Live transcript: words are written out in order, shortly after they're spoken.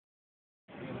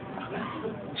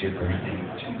It's your birthday.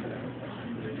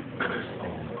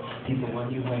 People, when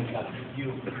you wake up,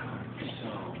 you are so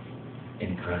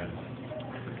incredible.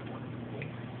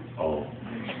 Oh.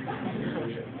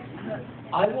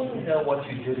 I want to know what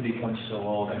you did to become so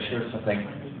old. I'm sure it's something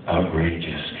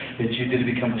outrageous that you did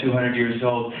to become 200 years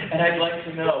old. And I'd like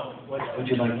to know, what would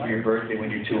you like for your birthday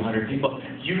when you're 200? People,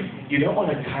 you don't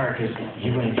want a car because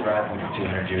you ain't drive when you're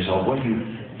 200 years old. What do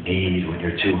you need when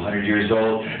you're 200 years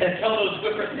old? And tell those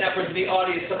whippersnappers in the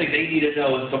audience something they need to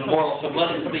know, some moral, some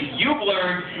lesson, something you've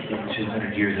learned in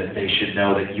 200 years that they should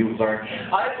know that you've learned.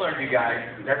 I've learned, you guys,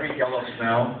 every yellow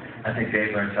snow, I think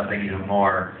they've learned something even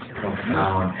more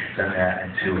profound than that in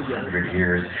 200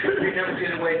 years. You never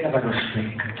get to wake up and go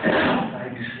sleep. I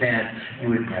understand you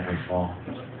would never fall.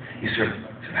 You sort of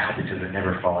habits of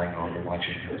never falling over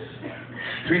watching this.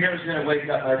 Three never going to wake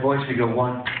up, my voice, we go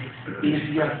 1,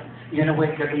 easy up. You're going to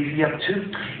wake up, easy up, 2,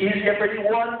 easy up, ready,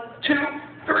 1, 2,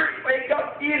 3, wake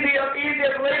up, easy up,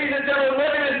 ladies and gentlemen,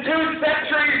 living in 2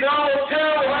 centuries, almost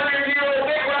 200-year-old,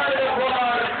 big round of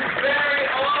applause, very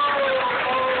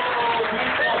old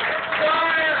people.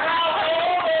 Sire, how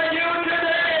old are you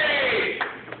today?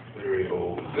 Very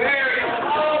old. Very old.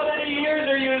 How many years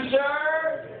are you,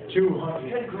 sir?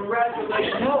 200.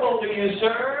 Congratulations. How old are you,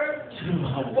 sir?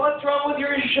 200. What's wrong with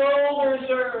your shoulder,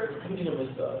 sir? I need a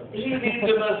massage. He needs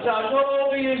a massage. How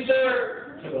old are you,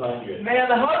 sir? 200. Man,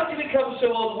 how did you become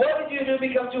so old? What did you do to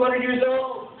become 200 years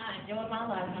old? I enjoyed my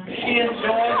life. She enjoyed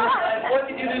her life. What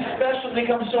did you do special to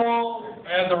become so old?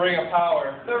 And the Ring of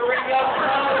Power. The Ring of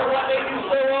Power. What made you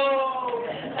so old?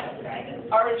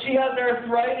 She has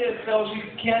arthritis, so she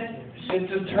can't. It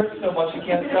just hurts so much she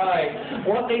can't die.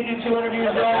 What made you 200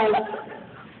 years old?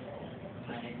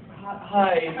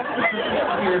 Hi.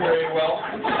 You're very well.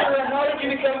 Sir, how did you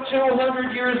become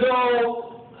 200 years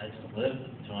old? I just lived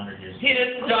 200 years. He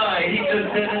didn't die. He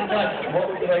just didn't die.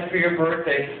 What would you like for your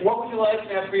birthday? What would you like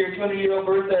to have for your 200-year-old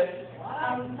birthday?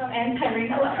 Some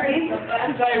anti-wrinkle cream.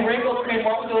 Anti-wrinkle cream.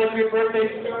 What would you like for your birthday,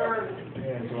 sir?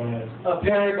 A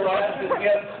pair of glasses,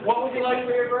 yes. What would you like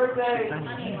for your birthday? I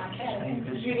need my cat.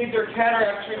 She needs her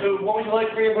cataracts removed. What would you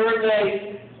like for your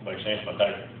birthday? Like change my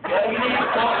diaper. You need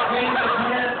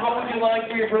what would you like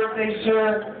for your birthday,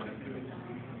 sir?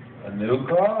 A new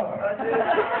car.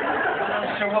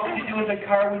 Sir, what would you do with a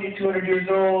car when you're 200 years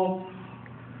old?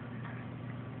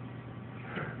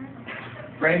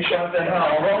 Rain shot to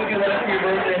hell. What would you like for your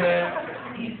birthday, man?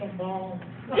 I need some balls.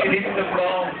 She needs some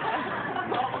balls.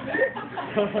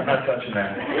 I'm not touching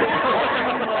that. What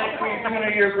would you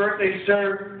like for your birthday,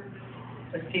 sir?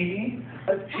 A TV? A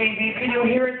TV? Can you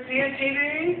hear it, see a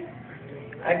TV?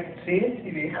 I can see a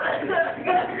TV.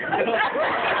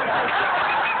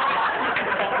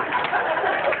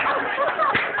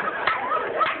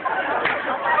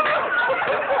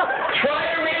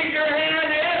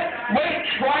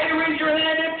 Try to raise your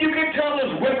hand if you can tell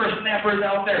those whippersnappers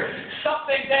out there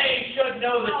something they should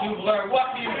know that you've learned.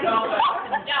 What do you know?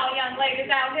 Y'all young ladies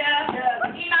out here,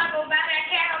 you not go buy that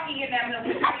cat, I'll give that milk.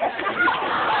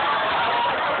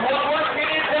 Well, what can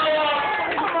you tell them?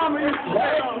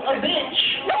 A bitch.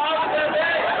 What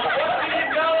can you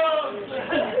tell them?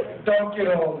 Don't get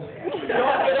old. Don't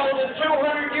get old in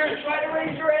 200 years. Try to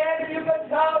raise your hand and you can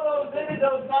tell those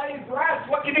nice brats.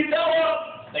 What can you tell them?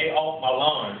 Stay off my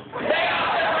lawn. Stay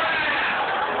off the grass.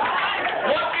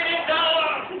 What can you tell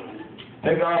them?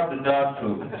 Pick off the dog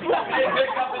poop.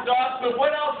 Pick up the dog food.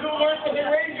 What else? Who learned when you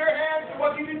raise your hand?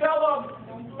 What can you tell them?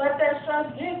 Let that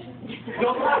stress get you.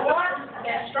 Don't let what?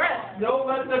 That stress. Don't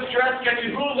let the stress get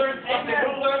you. Who learned something?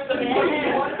 Who learned something?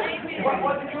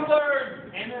 What did you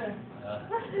learn?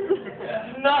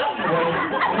 Nothing.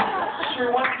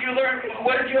 Sure, what did you learn?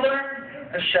 What did you learn?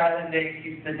 A shot a day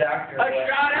keeps the doctor A away.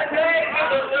 shot a day.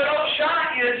 A little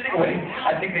shot. You just think, wait,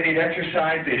 I think they need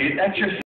exercise. They need exercise.